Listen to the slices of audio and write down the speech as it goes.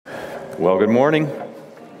Well, good morning.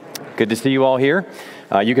 Good to see you all here.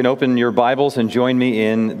 You can open your Bibles and join me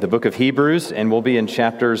in the book of Hebrews, and we'll be in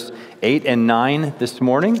chapters 8 and 9 this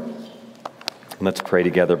morning. Let's pray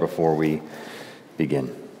together before we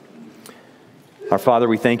begin. Our Father,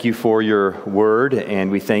 we thank you for your word,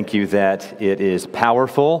 and we thank you that it is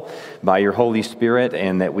powerful by your Holy Spirit,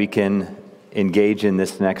 and that we can engage in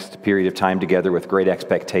this next period of time together with great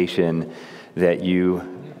expectation that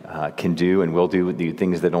you can do and will do the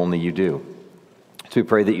things that only you do. So we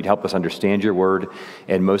pray that you'd help us understand your word,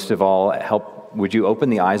 and most of all, would you open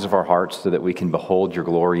the eyes of our hearts so that we can behold your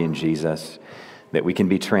glory in Jesus, that we can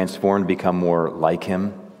be transformed, become more like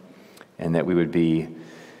him, and that we would be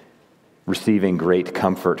receiving great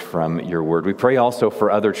comfort from your word. We pray also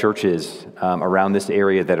for other churches around this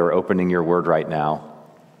area that are opening your word right now,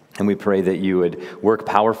 and we pray that you would work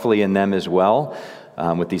powerfully in them as well,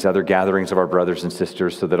 with these other gatherings of our brothers and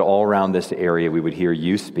sisters, so that all around this area we would hear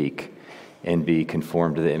you speak and be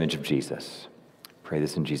conformed to the image of Jesus. Pray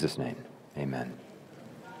this in Jesus' name. Amen.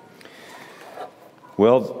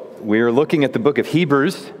 Well, we're looking at the book of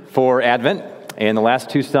Hebrews for Advent. And the last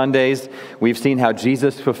two Sundays, we've seen how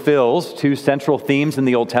Jesus fulfills two central themes in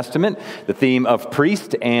the Old Testament, the theme of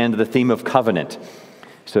priest and the theme of covenant.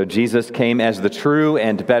 So Jesus came as the true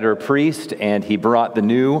and better priest, and he brought the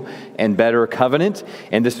new and better covenant.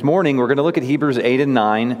 And this morning, we're going to look at Hebrews 8 and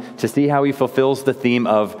 9 to see how he fulfills the theme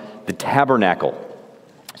of the tabernacle.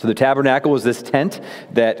 So the tabernacle was this tent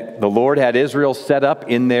that the Lord had Israel set up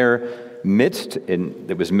in their midst, and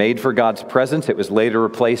it was made for God's presence. It was later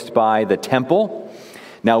replaced by the temple.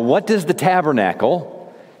 Now, what does the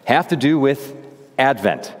tabernacle have to do with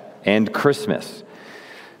Advent and Christmas?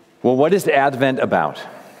 Well, what is Advent about?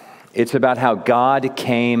 It's about how God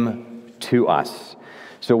came to us.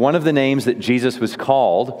 So one of the names that Jesus was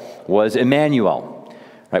called was Emmanuel,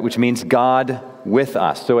 right, which means God with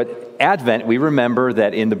us. So at Advent, we remember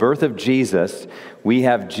that in the birth of Jesus, we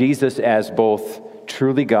have Jesus as both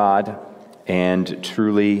truly God and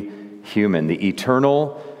truly human. The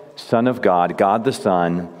eternal Son of God, God the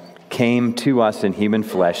Son, came to us in human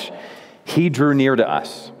flesh. He drew near to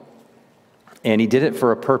us. And he did it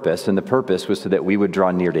for a purpose, and the purpose was so that we would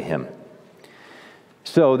draw near to him.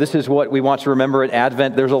 So this is what we want to remember at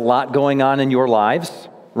Advent. There's a lot going on in your lives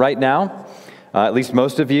right now, at least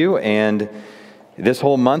most of you, and this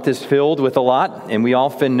whole month is filled with a lot, and we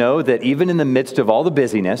often know that even in the midst of all the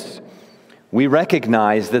busyness, we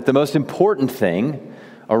recognize that the most important thing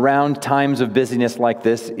around times of busyness like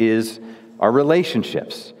this is our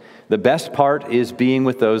relationships. The best part is being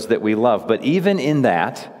with those that we love, but even in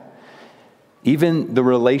that, even the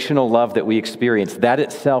relational love that we experience, that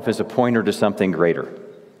itself is a pointer to something greater.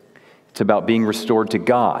 It's about being restored to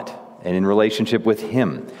God and in relationship with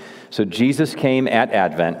him. So Jesus came at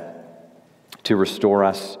Advent to restore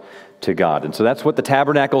us to God. And so that's what the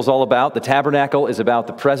tabernacle is all about. The tabernacle is about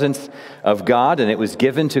the presence of God, and it was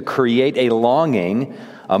given to create a longing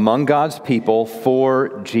among God's people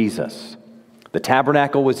for Jesus. The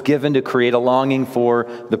tabernacle was given to create a longing for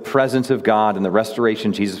the presence of God and the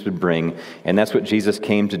restoration Jesus would bring, and that's what Jesus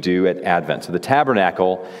came to do at Advent. So the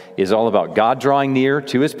tabernacle is all about God drawing near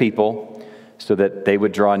to his people so that they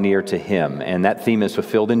would draw near to him, and that theme is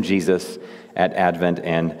fulfilled in Jesus at Advent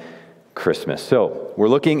and Christmas. So we're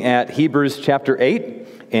looking at Hebrews chapter 8,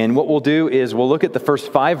 and what we'll do is we'll look at the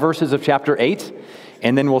first 5 verses of chapter 8,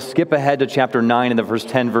 and then we'll skip ahead to chapter 9 and the first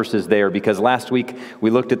 10 verses there, because last week we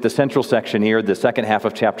looked at the central section here, the second half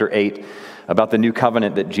of chapter 8, about the new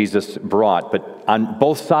covenant that Jesus brought. But on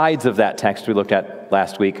both sides of that text we looked at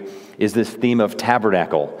last week is this theme of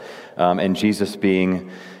tabernacle, and Jesus being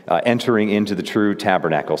entering into the true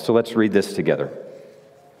tabernacle. So let's read this together.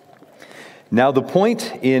 Now the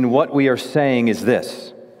point in what we are saying is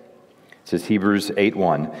this. It says Hebrews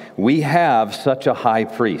 8:1. We have such a high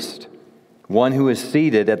priest, one who is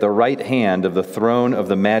seated at the right hand of the throne of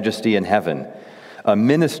the majesty in heaven, a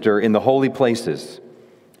minister in the holy places,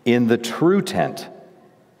 in the true tent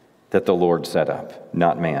that the Lord set up,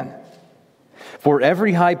 not man. For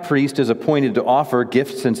every high priest is appointed to offer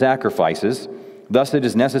gifts and sacrifices. Thus it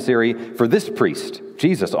is necessary for this priest,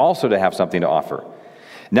 Jesus, also to have something to offer.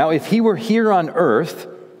 Now if he were here on earth,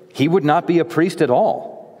 he would not be a priest at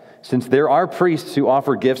all, since there are priests who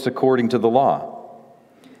offer gifts according to the law.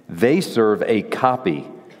 They serve a copy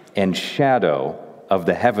and shadow of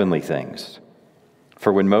the heavenly things.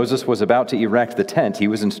 For when Moses was about to erect the tent, he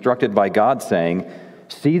was instructed by God, saying,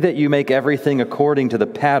 "See that you make everything according to the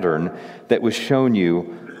pattern that was shown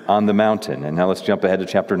you on the mountain." And now let's jump ahead to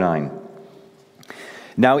chapter 9.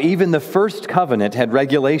 Now even the first covenant had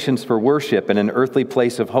regulations for worship in an earthly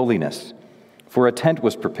place of holiness. For a tent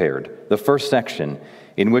was prepared, the first section,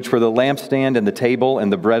 in which were the lampstand and the table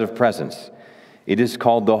and the bread of presence. It is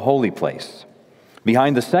called the holy place.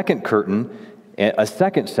 Behind the second curtain, a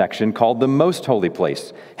second section called the most holy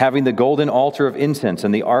place, having the golden altar of incense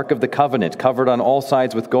and the ark of the covenant covered on all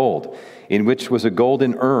sides with gold, in which was a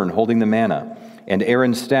golden urn holding the manna, and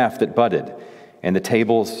Aaron's staff that budded, and the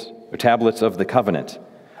tablets of the covenant.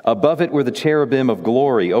 Above it were the cherubim of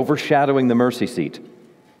glory overshadowing the mercy seat.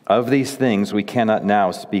 Of these things we cannot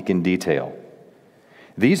now speak in detail.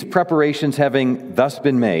 These preparations having thus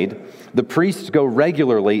been made, the priests go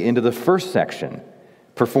regularly into the first section,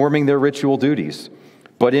 performing their ritual duties.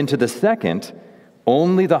 But into the second,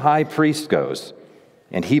 only the high priest goes,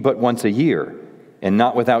 and he but once a year, and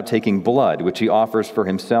not without taking blood, which he offers for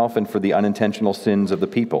himself and for the unintentional sins of the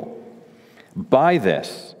people. By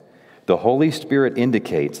this, the Holy Spirit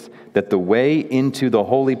indicates that the way into the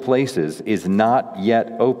holy places is not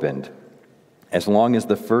yet opened, as long as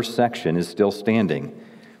the first section is still standing,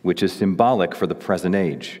 which is symbolic for the present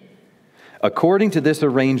age. According to this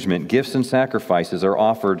arrangement, gifts and sacrifices are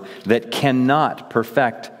offered that cannot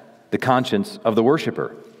perfect the conscience of the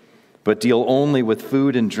worshiper, but deal only with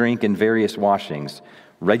food and drink and various washings,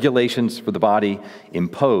 regulations for the body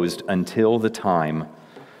imposed until the time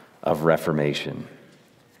of Reformation.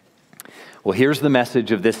 Well, here's the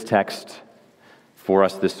message of this text for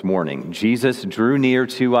us this morning. Jesus drew near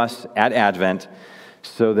to us at Advent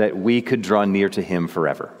so that we could draw near to him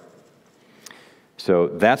forever. So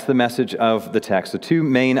that's the message of the text. The two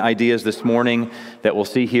main ideas this morning that we'll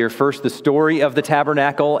see here. First, the story of the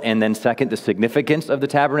tabernacle, and then second, the significance of the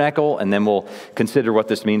tabernacle, and then we'll consider what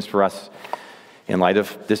this means for us in light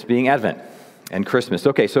of this being Advent and Christmas.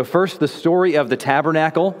 Okay, so first, the story of the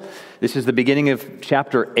tabernacle. This is the beginning of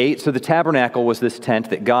chapter 8. So the tabernacle was this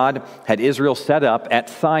tent that God had Israel set up at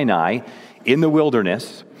Sinai in the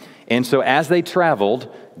wilderness. And so as they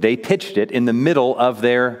traveled, they pitched it in the middle of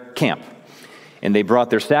their camp. And they brought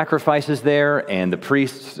their sacrifices there, and the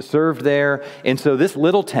priests served there. And so this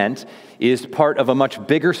little tent is part of a much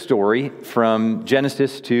bigger story from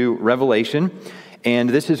Genesis to Revelation. And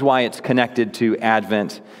this is why it's connected to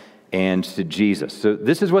Advent and to Jesus. So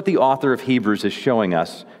this is what the author of Hebrews is showing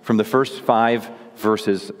us from the first 5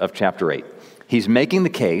 verses of chapter 8. He's making the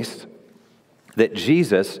case that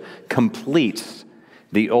Jesus completes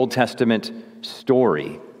the Old Testament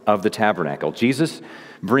story of the tabernacle. Jesus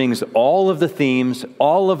brings all of the themes,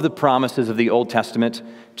 all of the promises of the Old Testament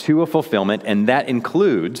to a fulfillment, and that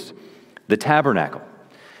includes the tabernacle.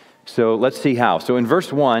 So let's see how. So in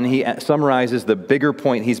verse 1, he summarizes the bigger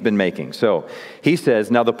point he's been making. So he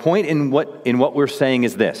says, now the point in what we're saying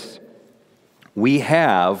is this: we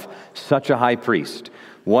have such a high priest,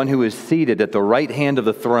 one who is seated at the right hand of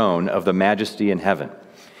the throne of the majesty in heaven.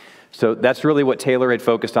 So that's really what Taylor had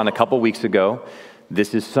focused on a couple weeks ago.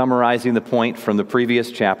 This is summarizing the point from the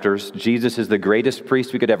previous chapters. Jesus is the greatest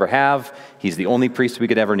priest we could ever have. He's the only priest we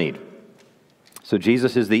could ever need. So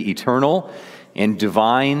Jesus is the eternal and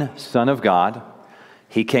divine Son of God.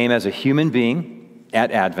 He came as a human being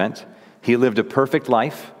at Advent. He lived a perfect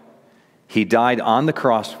life. He died on the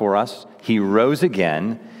cross for us. He rose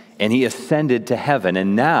again, and he ascended to heaven.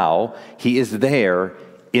 And now he is there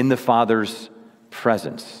in the Father's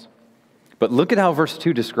presence. But look at how verse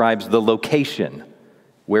 2 describes the location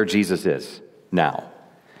where Jesus is now.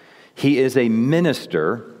 He is a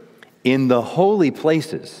minister in the holy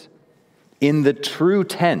places, in the true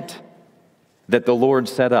tent that the Lord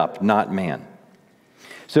set up, not man.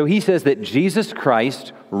 So he says that Jesus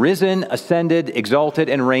Christ, risen, ascended, exalted,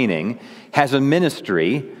 and reigning, has a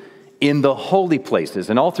ministry in the holy places.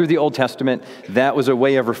 And all through the Old Testament, that was a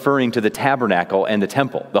way of referring to the tabernacle and the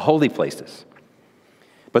temple, the holy places.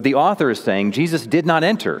 But the author is saying Jesus did not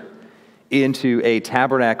enter into a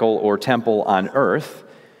tabernacle or temple on earth.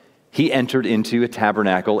 He entered into a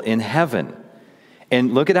tabernacle in heaven.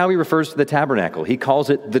 And look at how he refers to the tabernacle. He calls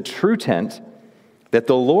it the true tent that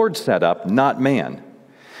the Lord set up, not man.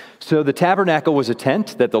 So the tabernacle was a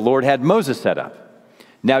tent that the Lord had Moses set up.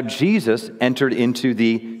 Now Jesus entered into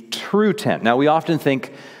the true tent. Now we often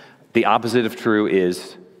think the opposite of true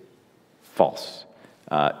is false.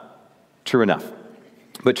 True enough.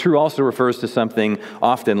 But true also refers to something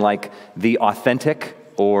often like the authentic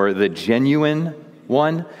or the genuine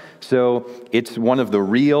one. So it's one of the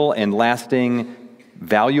real and lasting,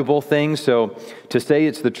 valuable things. So to say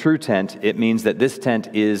it's the true tent, it means that this tent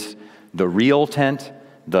is the real tent,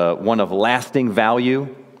 the one of lasting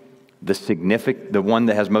value, the one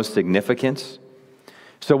that has most significance.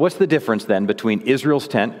 So what's the difference then between Israel's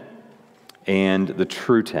tent and the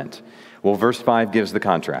true tent? Well, verse 5 gives the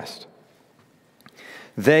contrast.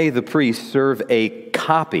 They, the priests, serve a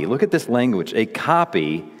copy. Look at this language. A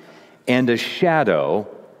copy and a shadow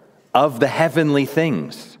of the heavenly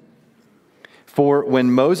things. For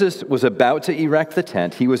when Moses was about to erect the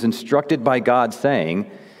tent, he was instructed by God, saying,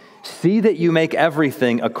 "See that you make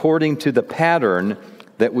everything according to the pattern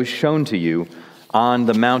that was shown to you on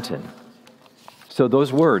the mountain." So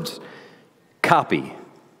those words, copy,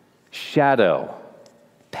 shadow,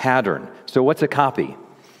 pattern. So what's a copy?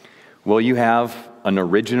 Well, you have an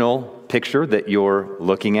original picture that you're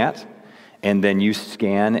looking at, and then you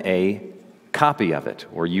scan a copy of it,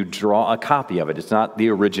 or you draw a copy of it. It's not the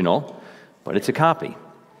original, but it's a copy.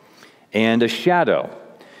 And a shadow,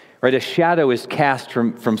 right? A shadow is cast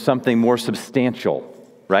from something more substantial,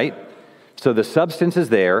 right? So the substance is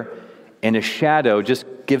there, and a shadow just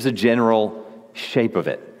gives a general shape of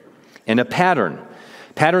it. And a pattern.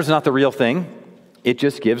 Pattern's not the real thing. It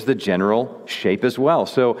just gives the general shape as well.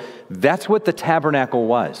 So that's what the tabernacle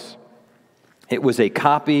was. It was a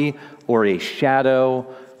copy or a shadow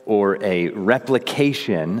or a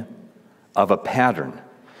replication of a pattern.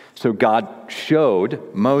 So God showed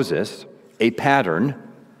Moses a pattern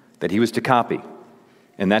that he was to copy.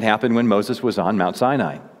 And that happened when Moses was on Mount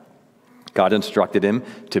Sinai. God instructed him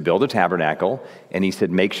to build a tabernacle, and he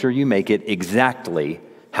said, make sure you make it exactly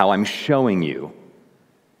how I'm showing you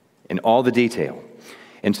in all the detail.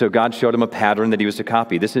 And so God showed him a pattern that he was to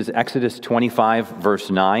copy. This is Exodus 25,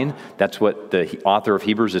 verse 9. That's what the author of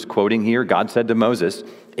Hebrews is quoting here. God said to Moses,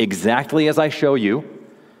 exactly as I show you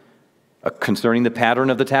concerning the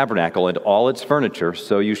pattern of the tabernacle and all its furniture,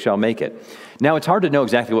 so you shall make it. Now, it's hard to know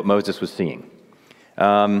exactly what Moses was seeing.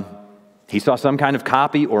 He saw some kind of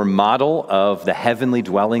copy or model of the heavenly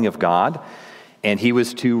dwelling of God, and he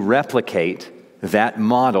was to replicate that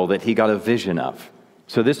model that he got a vision of.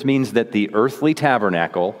 So this means that the earthly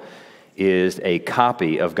tabernacle is a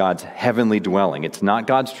copy of God's heavenly dwelling. It's not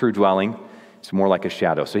God's true dwelling. It's more like a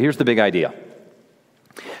shadow. So here's the big idea.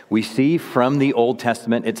 We see from the Old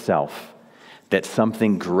Testament itself that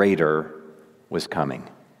something greater was coming.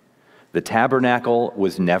 The tabernacle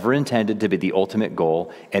was never intended to be the ultimate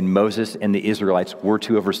goal, and Moses and the Israelites were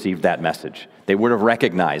to have received that message. They would have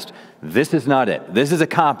recognized, this is not it. This is a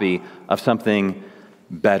copy of something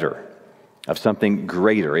better, of something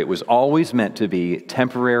greater. It was always meant to be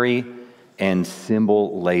temporary and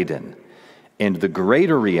symbol-laden. And the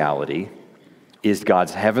greater reality is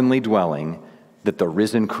God's heavenly dwelling that the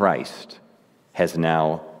risen Christ has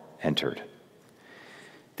now entered.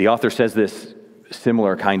 The author says this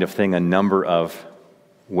similar kind of thing a number of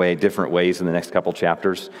different ways in the next couple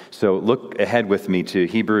chapters. So look ahead with me to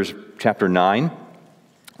Hebrews chapter 9.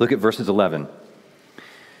 Look at verses 11.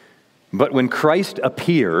 But when Christ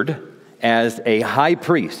appeared as a high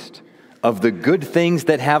priest of the good things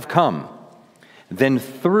that have come, then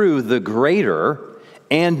through the greater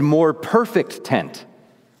and more perfect tent,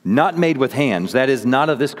 not made with hands, that is not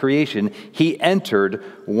of this creation, he entered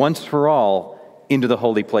once for all into the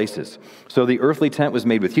holy places. So the earthly tent was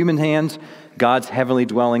made with human hands. God's heavenly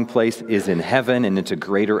dwelling place is in heaven, and it's a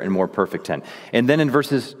greater and more perfect tent. And then in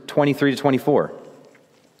verses 23 to 24,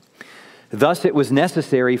 thus it was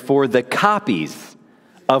necessary for the copies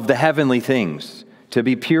of the heavenly things to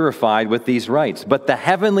be purified with these rites, but the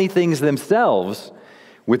heavenly things themselves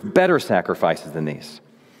with better sacrifices than these.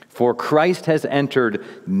 For Christ has entered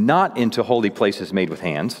not into holy places made with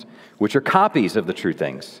hands, which are copies of the true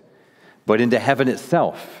things, but into heaven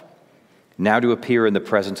itself, now to appear in the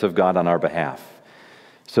presence of God on our behalf.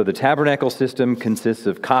 So the tabernacle system consists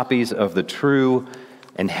of copies of the true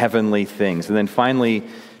and heavenly things. And then finally,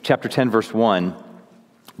 chapter 10, verse 1,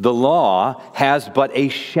 the law has but a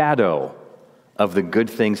shadow of the good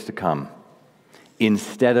things to come,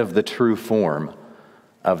 instead of the true form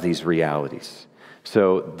of these realities.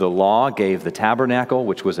 So the law gave the tabernacle,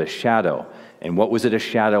 which was a shadow. And what was it a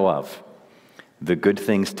shadow of? The good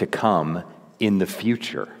things to come in the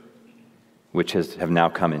future, which have now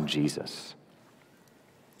come in Jesus.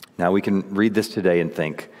 Now we can read this today and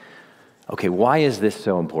think, okay, why is this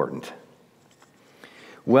so important?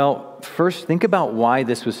 Well, first, think about why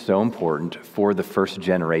this was so important for the first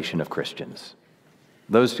generation of Christians.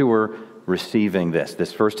 Those who were receiving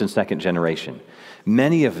this first and second generation.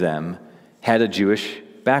 Many of them had a Jewish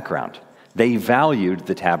background. They valued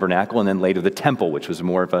the tabernacle and then later the temple, which was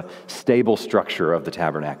more of a stable structure of the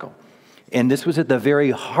tabernacle. And this was at the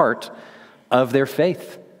very heart of their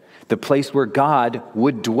faith, the place where God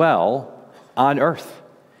would dwell on earth,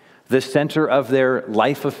 the center of their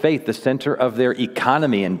life of faith, the center of their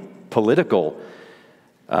economy and political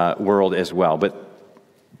world as well. But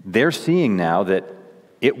they're seeing now that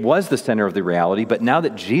it was the center of the reality, but now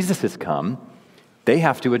that Jesus has come, they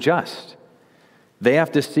have to adjust. They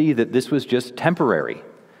have to see that this was just temporary.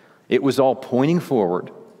 It was all pointing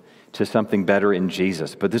forward to something better in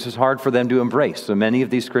Jesus. But this is hard for them to embrace. So many of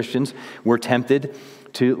these Christians were tempted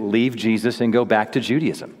to leave Jesus and go back to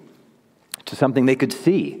Judaism, to something they could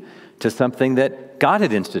see, to something that God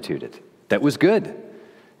had instituted that was good,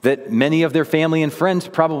 that many of their family and friends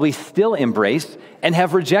probably still embrace and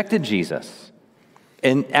have rejected Jesus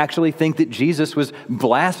and actually think that Jesus was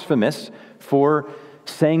blasphemous for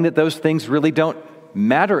saying that those things really don't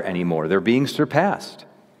matter anymore. They're being surpassed.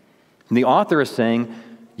 And the author is saying,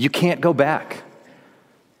 you can't go back.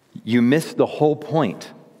 You miss the whole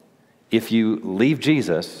point if you leave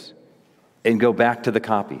Jesus and go back to the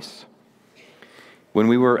copies. When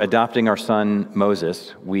we were adopting our son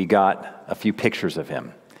Moses, we got a few pictures of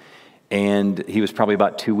him. And he was probably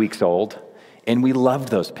about 2 weeks old. And we loved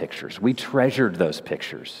those pictures. We treasured those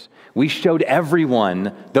pictures. We showed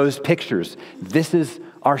everyone those pictures. This is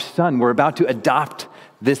our son. We're about to adopt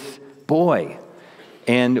this boy.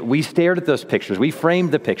 And we stared at those pictures. We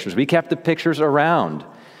framed the pictures. We kept the pictures around.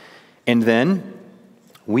 And then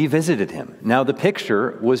we visited him. Now, the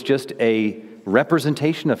picture was just a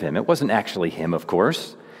representation of him. It wasn't actually him, of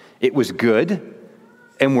course. It was good,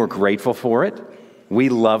 and we're grateful for it. We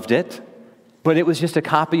loved it, but it was just a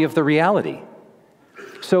copy of the reality.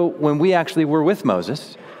 So when we actually were with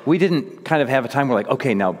Moses, we didn't kind of have a time where like,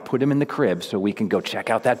 okay, now put him in the crib so we can go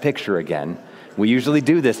check out that picture again. We usually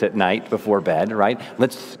do this at night before bed, right?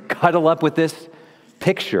 Let's cuddle up with this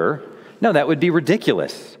picture. No, that would be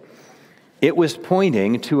ridiculous. It was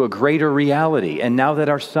pointing to a greater reality. And now that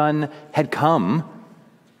our son had come,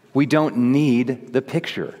 we don't need the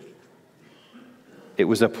picture. It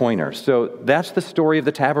was a pointer. So that's the story of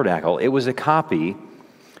the tabernacle. It was a copy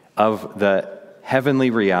of the heavenly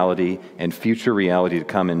reality and future reality to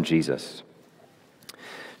come in Jesus.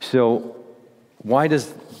 So why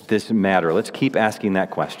does this matter? Let's keep asking that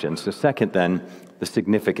question. So second then, the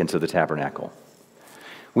significance of the tabernacle.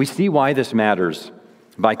 We see why this matters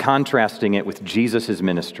by contrasting it with Jesus'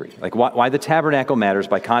 ministry. Like why the tabernacle matters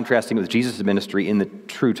by contrasting it with Jesus' ministry in the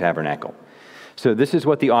true tabernacle. So this is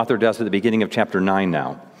what the author does at the beginning of chapter 9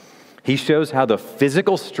 now. He shows how the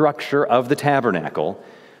physical structure of the tabernacle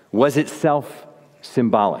was itself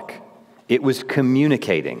symbolic. It was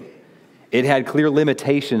communicating. It had clear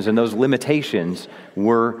limitations, and those limitations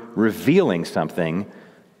were revealing something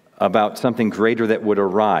about something greater that would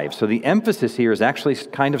arrive. So the emphasis here is actually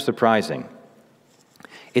kind of surprising.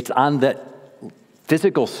 It's on the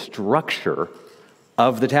physical structure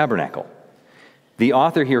of the tabernacle. The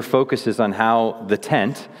author here focuses on how the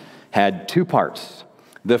tent had two parts.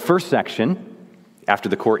 The first section, after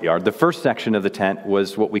the courtyard, the first section of the tent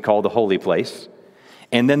was what we call the holy place.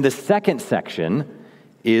 And then the second section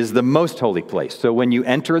is the most holy place. So when you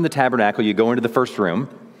enter in the tabernacle, you go into the first room,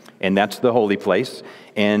 and that's the holy place.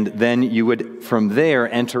 And then you would, from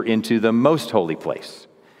there, enter into the most holy place.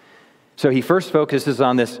 So he first focuses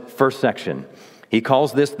on this first section. He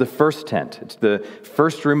calls this the first tent. It's the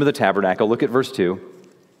first room of the tabernacle. Look at verse 2.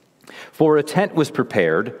 For a tent was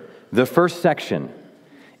prepared, the first section,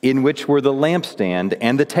 in which were the lampstand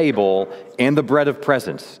and the table and the bread of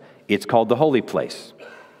presence. It's called the holy place.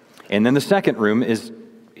 And then the second room is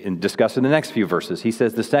discussed in the next few verses. He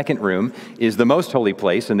says the second room is the most holy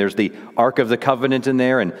place, and there's the Ark of the Covenant in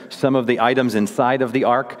there and some of the items inside of the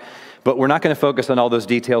Ark. But we're not going to focus on all those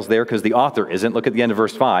details there because the author isn't. Look at the end of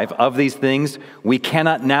verse 5. Of these things, we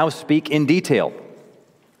cannot now speak in detail.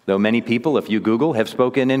 Though many people, if you Google, have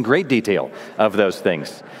spoken in great detail of those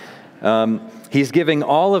things. He's giving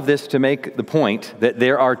all of this to make the point that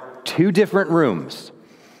there are two different rooms.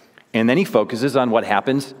 And then he focuses on what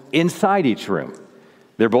happens inside each room.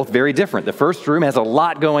 They're both very different. The first room has a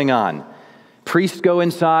lot going on. Priests go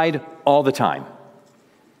inside all the time.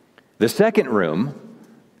 The second room,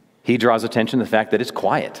 he draws attention to the fact that it's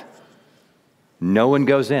quiet. No one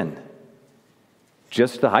goes in.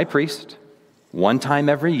 Just the high priest, one time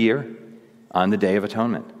every year on the Day of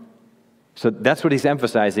Atonement. So that's what he's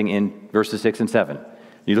emphasizing in verses 6 and 7.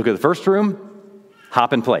 You look at the first room,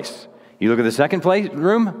 hop in place. You look at the second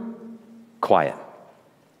room, quiet.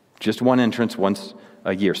 Just one entrance once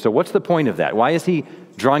a year. So what's the point of that? Why is he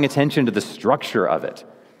drawing attention to the structure of it?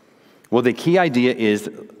 Well, the key idea is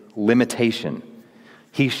limitation.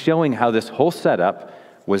 He's showing how this whole setup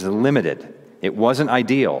was limited. It wasn't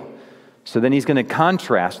ideal. So then he's going to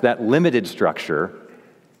contrast that limited structure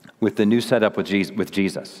with the new setup with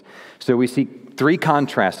Jesus. So we see three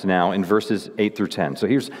contrasts now in verses 8 through 10. So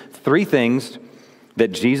here's three things that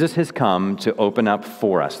Jesus has come to open up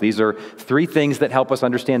for us. These are three things that help us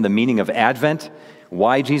understand the meaning of Advent,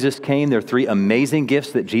 why Jesus came. They're three amazing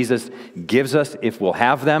gifts that Jesus gives us if we'll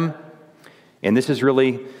have them. And this is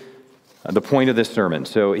really the point of this sermon.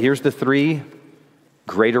 So here's the three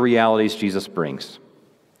greater realities Jesus brings.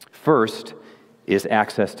 First is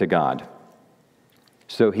access to God.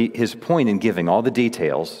 So his point in giving all the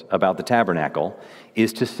details about the tabernacle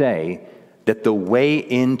is to say that the way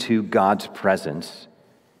into God's presence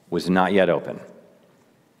was not yet open.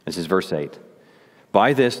 This is verse 8.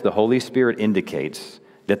 By this, the Holy Spirit indicates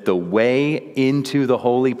that the way into the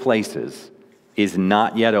holy places is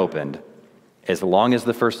not yet opened as long as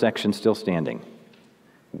the first section's still standing,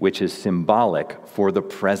 which is symbolic for the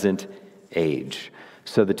present age.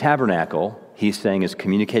 So the tabernacle, he's saying, is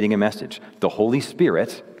communicating a message. The Holy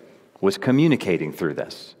Spirit was communicating through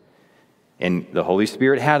this. And the Holy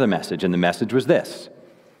Spirit had a message, and the message was this: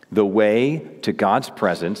 the way to God's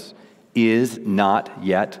presence is not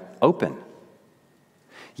yet open.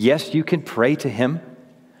 Yes, you can pray to him,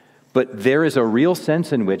 but there is a real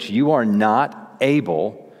sense in which you are not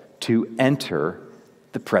able to enter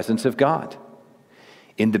the presence of God.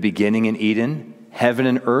 In the beginning in Eden, heaven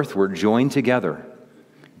and earth were joined together.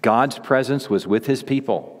 God's presence was with his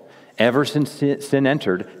people. Ever since sin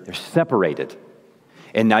entered, they're separated.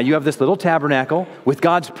 And now you have this little tabernacle with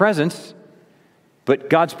God's presence, but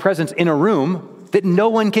God's presence in a room that no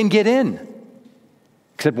one can get in,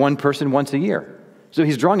 except one person once a year. So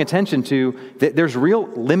he's drawing attention to that there's real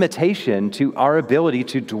limitation to our ability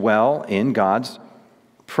to dwell in God's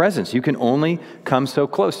presence. You can only come so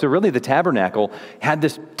close. So really the tabernacle had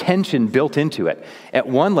this tension built into it. At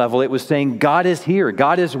one level, it was saying, God is here.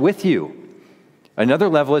 God is with you. Another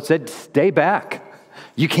level, it said, stay back.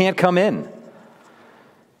 You can't come in.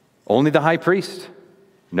 Only the high priest,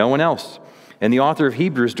 no one else. And the author of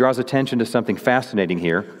Hebrews draws attention to something fascinating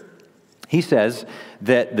here. He says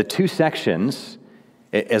that the two sections,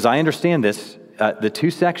 as I understand this, the two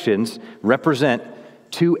sections represent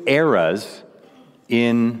two eras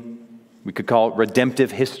in, we could call it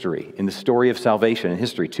redemptive history, in the story of salvation and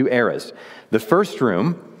history, two eras. The first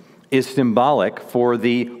room is symbolic for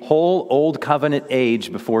the whole Old Covenant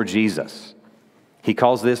age before Jesus. He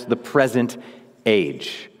calls this the present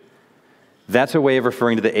age. That's a way of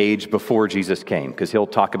referring to the age before Jesus came, because he'll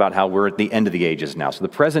talk about how we're at the end of the ages now. So the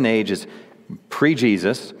present age is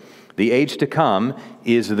pre-Jesus. The age to come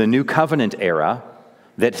is the new covenant era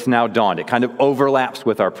that's now dawned. It kind of overlaps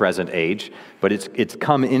with our present age, but it's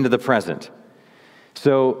come into the present.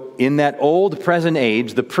 So in that old present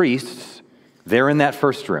age, the priests, they're in that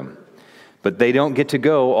first room, but they don't get to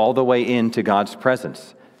go all the way into God's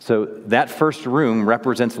presence. So that first room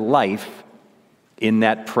represents life in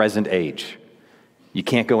that present age. You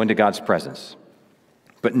can't go into God's presence.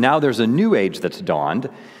 But now there's a new age that's dawned,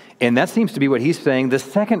 and that seems to be what he's saying the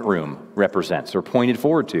second room represents or pointed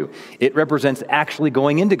forward to. It represents actually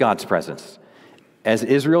going into God's presence. As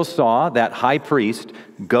Israel saw that high priest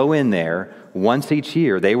go in there once each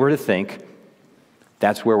year, they were to think,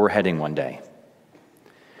 that's where we're heading one day.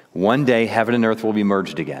 One day, heaven and earth will be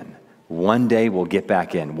merged again. One day, we'll get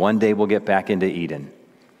back in. One day, we'll get back into Eden.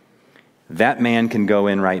 That man can go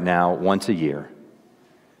in right now once a year.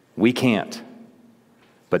 We can't.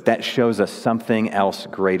 But that shows us something else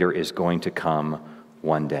greater is going to come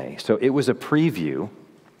one day. So it was a preview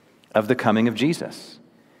of the coming of Jesus.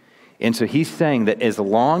 And so he's saying that as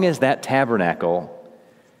long as that tabernacle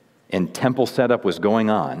and temple setup was going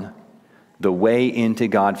on, the way into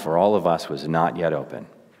God for all of us was not yet open.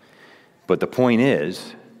 But the point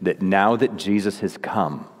is that now that Jesus has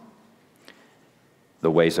come,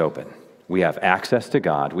 the way's open. We have access to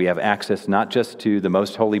God. We have access not just to the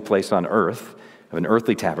most holy place on earth, of an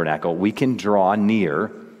earthly tabernacle. We can draw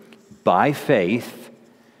near by faith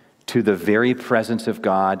to the very presence of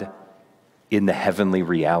God in the heavenly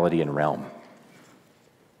reality and realm.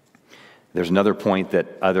 There's another point that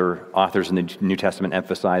other authors in the New Testament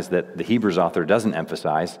emphasize that the Hebrews author doesn't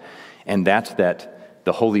emphasize, and that's that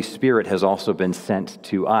the Holy Spirit has also been sent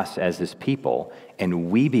to us as his people, and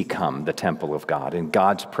we become the temple of God, and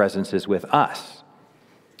God's presence is with us.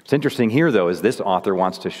 What's interesting here, though, is this author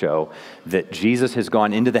wants to show that Jesus has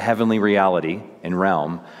gone into the heavenly reality and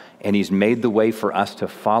realm, and he's made the way for us to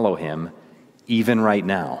follow him even right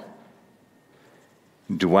now,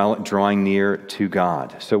 drawing near to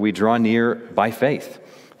God. So we draw near by faith.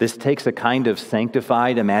 This takes a kind of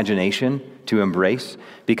sanctified imagination to embrace,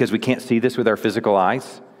 because we can't see this with our physical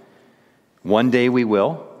eyes. One day we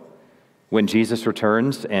will, when Jesus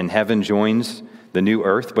returns and heaven joins the new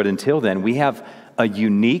earth. But until then, we have a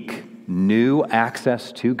unique new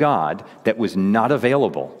access to God that was not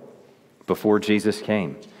available before Jesus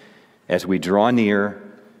came. As we draw near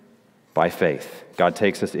by faith, God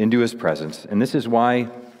takes us into his presence. And this is why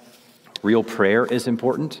real prayer is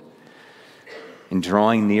important in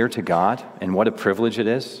drawing near to God, and what a privilege it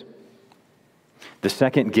is. The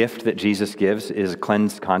second gift that Jesus gives is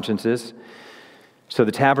cleansed consciences. So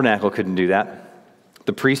the tabernacle couldn't do that.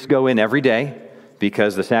 The priests go in every day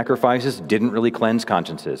because the sacrifices didn't really cleanse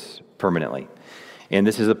consciences permanently. And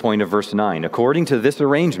this is the point of verse 9. According to this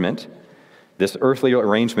arrangement, this earthly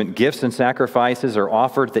arrangement, gifts and sacrifices are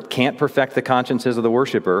offered that can't perfect the consciences of the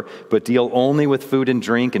worshiper, but deal only with food and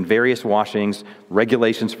drink and various washings,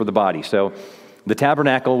 regulations for the body. So the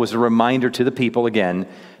tabernacle was a reminder to the people, again,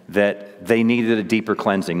 that they needed a deeper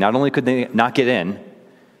cleansing. Not only could they not get in,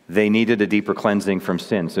 they needed a deeper cleansing from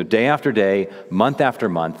sin. So day after day, month after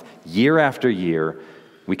month, year after year,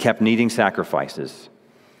 we kept needing sacrifices.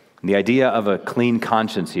 And the idea of a clean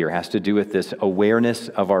conscience here has to do with this awareness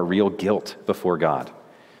of our real guilt before God.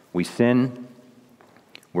 We sin,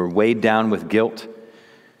 we're weighed down with guilt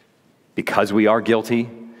because we are guilty,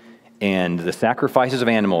 and the sacrifices of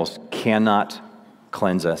animals cannot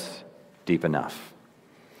cleanse us deep enough.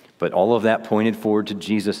 But all of that pointed forward to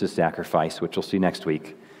Jesus' sacrifice, which we'll see next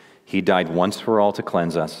week. He died once for all to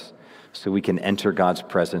cleanse us so we can enter God's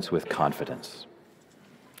presence with confidence.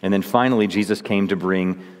 And then finally, Jesus came to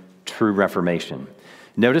bring true reformation.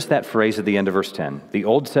 Notice that phrase at the end of verse 10. The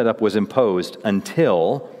old setup was imposed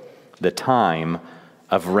until the time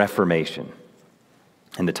of reformation.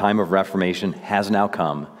 And the time of reformation has now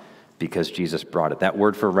come because Jesus brought it. That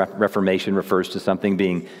word for reformation refers to something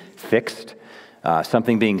being fixed,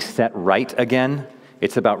 something being set right again.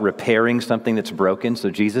 It's about repairing something that's broken. So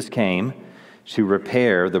Jesus came to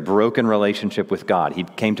repair the broken relationship with God. He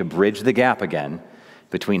came to bridge the gap again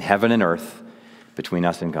between heaven and earth, between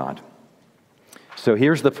us and God. So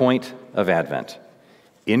here's the point of Advent.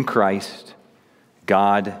 In Christ,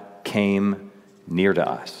 God came near to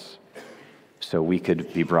us so we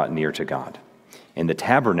could be brought near to God. And the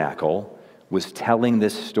tabernacle was telling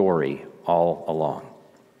this story all along.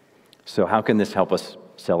 So how can this help us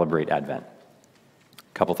celebrate Advent?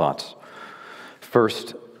 A couple thoughts.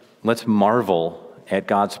 First, let's marvel at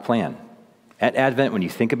God's plan. At Advent, when you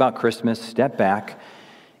think about Christmas, step back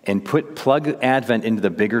and plug Advent into the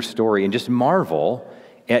bigger story and just marvel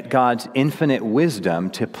at God's infinite wisdom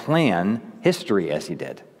to plan history as he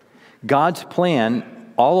did. God's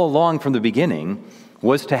plan all along from the beginning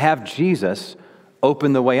was to have Jesus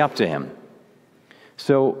open the way up to him.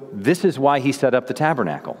 So this is why he set up the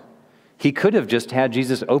tabernacle. He could have just had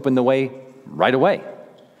Jesus open the way right away,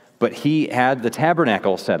 but he had the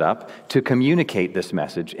tabernacle set up to communicate this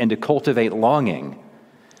message and to cultivate longing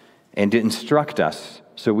and to instruct us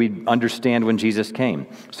so we understand when Jesus came.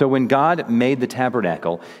 So when God made the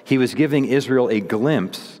tabernacle, he was giving Israel a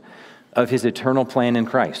glimpse of his eternal plan in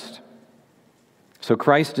Christ. So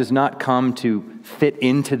Christ does not come to fit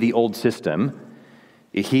into the old system.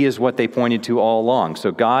 He is what they pointed to all along.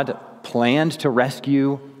 So God planned to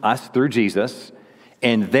rescue us through Jesus,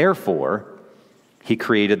 and therefore he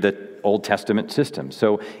created the Old Testament system.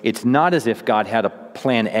 So it's not as if God had a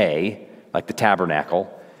plan A, like the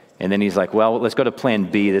tabernacle, and then he's like, well, let's go to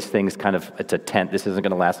plan B. This thing's it's a tent. This isn't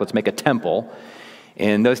going to last. Let's make a temple.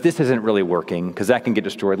 And this isn't really working because that can get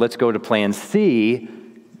destroyed. Let's go to plan C.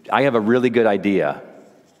 I have a really good idea.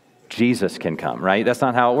 Jesus can come, right? That's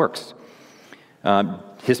not how it works.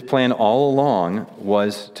 His plan all along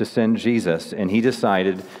was to send Jesus, and he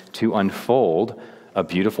decided to unfold a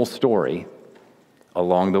beautiful story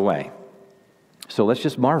along the way. So let's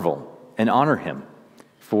just marvel and honor him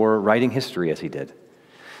for writing history as he did.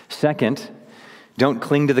 Second, don't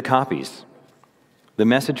cling to the copies. The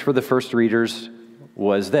message for the first readers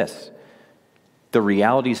was this: the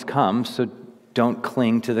realities come, so don't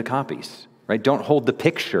cling to the copies, right? Don't hold the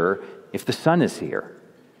picture if the sun is here.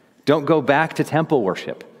 Don't go back to temple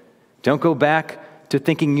worship. Don't go back to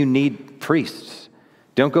thinking you need priests.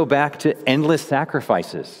 Don't go back to endless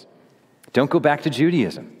sacrifices. Don't go back to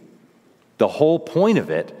Judaism. The whole point of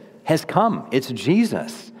it has come. It's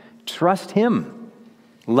Jesus. Trust him.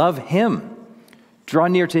 Love him. Draw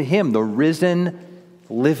near to him, the risen,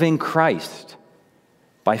 living Christ,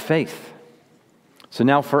 by faith. So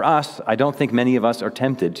now for us, I don't think many of us are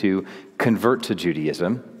tempted to convert to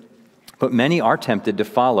Judaism, but many are tempted to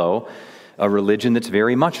follow a religion that's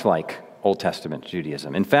very much like Old Testament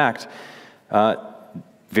Judaism. In fact,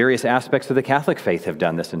 various aspects of the Catholic faith have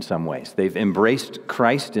done this in some ways. They've embraced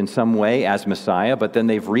Christ in some way as Messiah, but then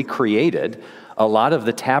they've recreated a lot of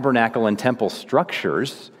the tabernacle and temple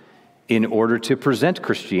structures in order to present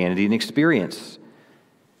Christianity and experience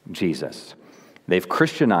Jesus. They've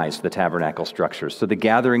Christianized the tabernacle structures. So the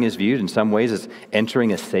gathering is viewed in some ways as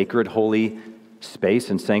entering a sacred, holy space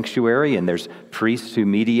and sanctuary, and there's priests who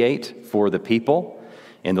mediate for the people.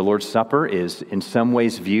 And the Lord's Supper is in some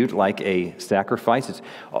ways viewed like a sacrifice.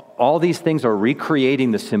 All these things are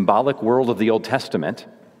recreating the symbolic world of the Old Testament,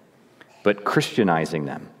 but Christianizing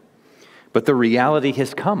them. But the reality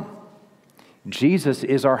has come. Jesus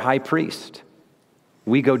is our high priest.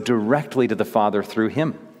 We go directly to the Father through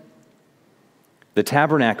him. The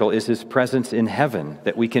tabernacle is his presence in heaven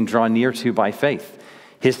that we can draw near to by faith.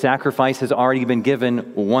 His sacrifice has already been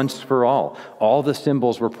given once for all. All the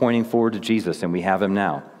symbols were pointing forward to Jesus, and we have him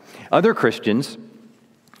now. Other Christians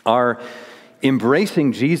are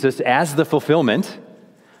embracing Jesus as the fulfillment,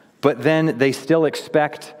 but then they still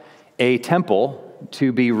expect a temple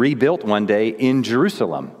to be rebuilt one day in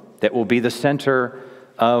Jerusalem that will be the center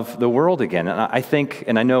of the world again. And I think,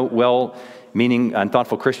 and I know well-meaning and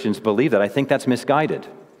thoughtful Christians believe that, I think that's misguided.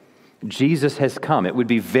 Jesus has come. It would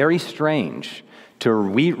be very strange to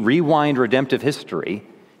rewind redemptive history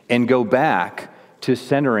and go back to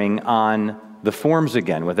centering on the forms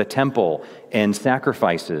again with a temple and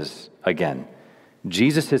sacrifices again.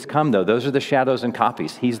 Jesus has come, though. Those are the shadows and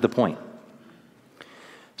copies. He's the point.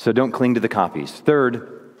 So don't cling to the copies.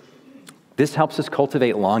 Third, this helps us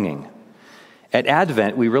cultivate longing. At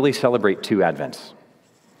Advent, we really celebrate 2 Advents.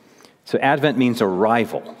 So Advent means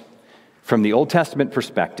arrival. From the Old Testament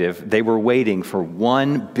perspective, they were waiting for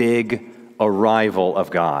one big arrival of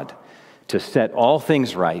God to set all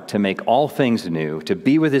things right, to make all things new, to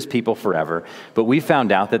be with his people forever. But we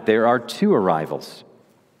found out that there are 2 arrivals.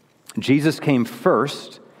 Jesus came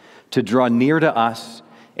first to draw near to us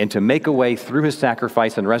and to make a way through his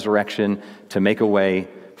sacrifice and resurrection to make a way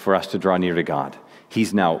for us to draw near to God.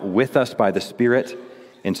 He's now with us by the Spirit,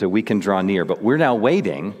 and so we can draw near. But we're now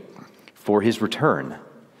waiting for his return.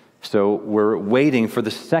 So we're waiting for the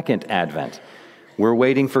second Advent. We're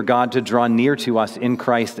waiting for God to draw near to us in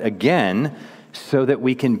Christ again so that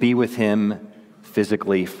we can be with him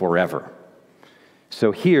physically forever.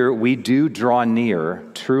 So here we do draw near,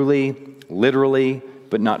 truly, literally,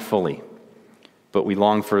 but not fully. But we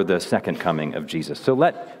long for the second coming of Jesus. So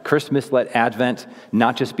let Christmas, let Advent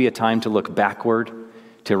not just be a time to look backward,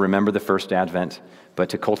 to remember the first Advent, but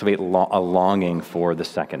to cultivate a longing for the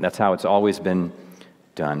second. That's how it's always been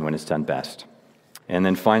done when it's done best. And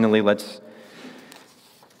then finally, let's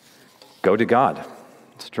go to God.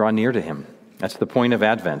 Let's draw near to him. That's the point of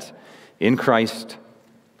Advent. In Christ,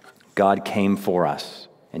 God came for us,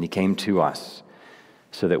 and he came to us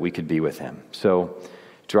so that we could be with him. So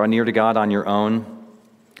draw near to God on your own.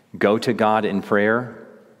 Go to God in prayer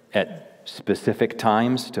at specific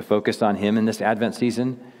times to focus on him in this Advent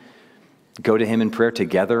season. Go to him in prayer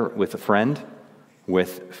together with a friend,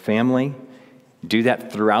 with family. Do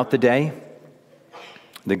that throughout the day.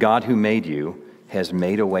 The God who made you has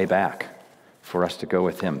made a way back for us to go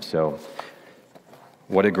with him. So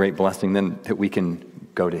what a great blessing then that we can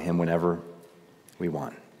go to him whenever we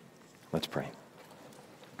want. Let's pray.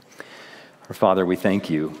 Our Father, we thank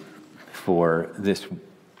you for this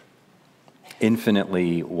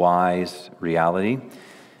infinitely wise reality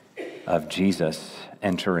of Jesus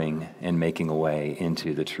entering and making a way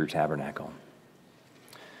into the true tabernacle.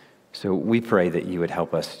 So we pray that you would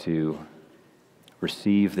help us to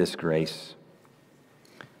receive this grace,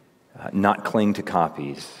 not cling to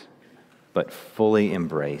copies, but fully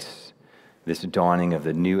embrace this dawning of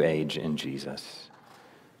the new age in Jesus,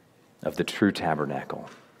 of the true tabernacle,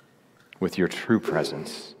 with your true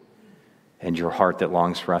presence and your heart that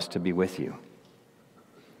longs for us to be with you.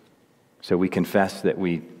 So we confess that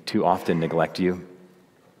we too often neglect you.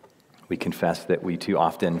 We confess that we too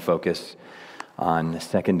often focus on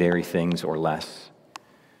secondary things or less,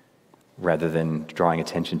 rather than drawing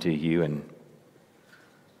attention to you and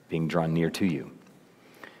being drawn near to you.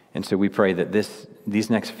 And so we pray that these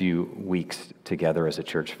next few weeks together as a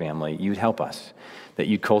church family, you'd help us, that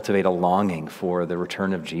you'd cultivate a longing for the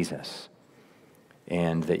return of Jesus,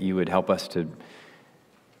 and that you would help us to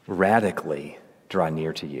radically draw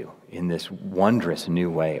near to you in this wondrous new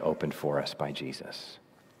way opened for us by Jesus.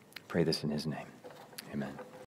 Pray this in his name. Amen.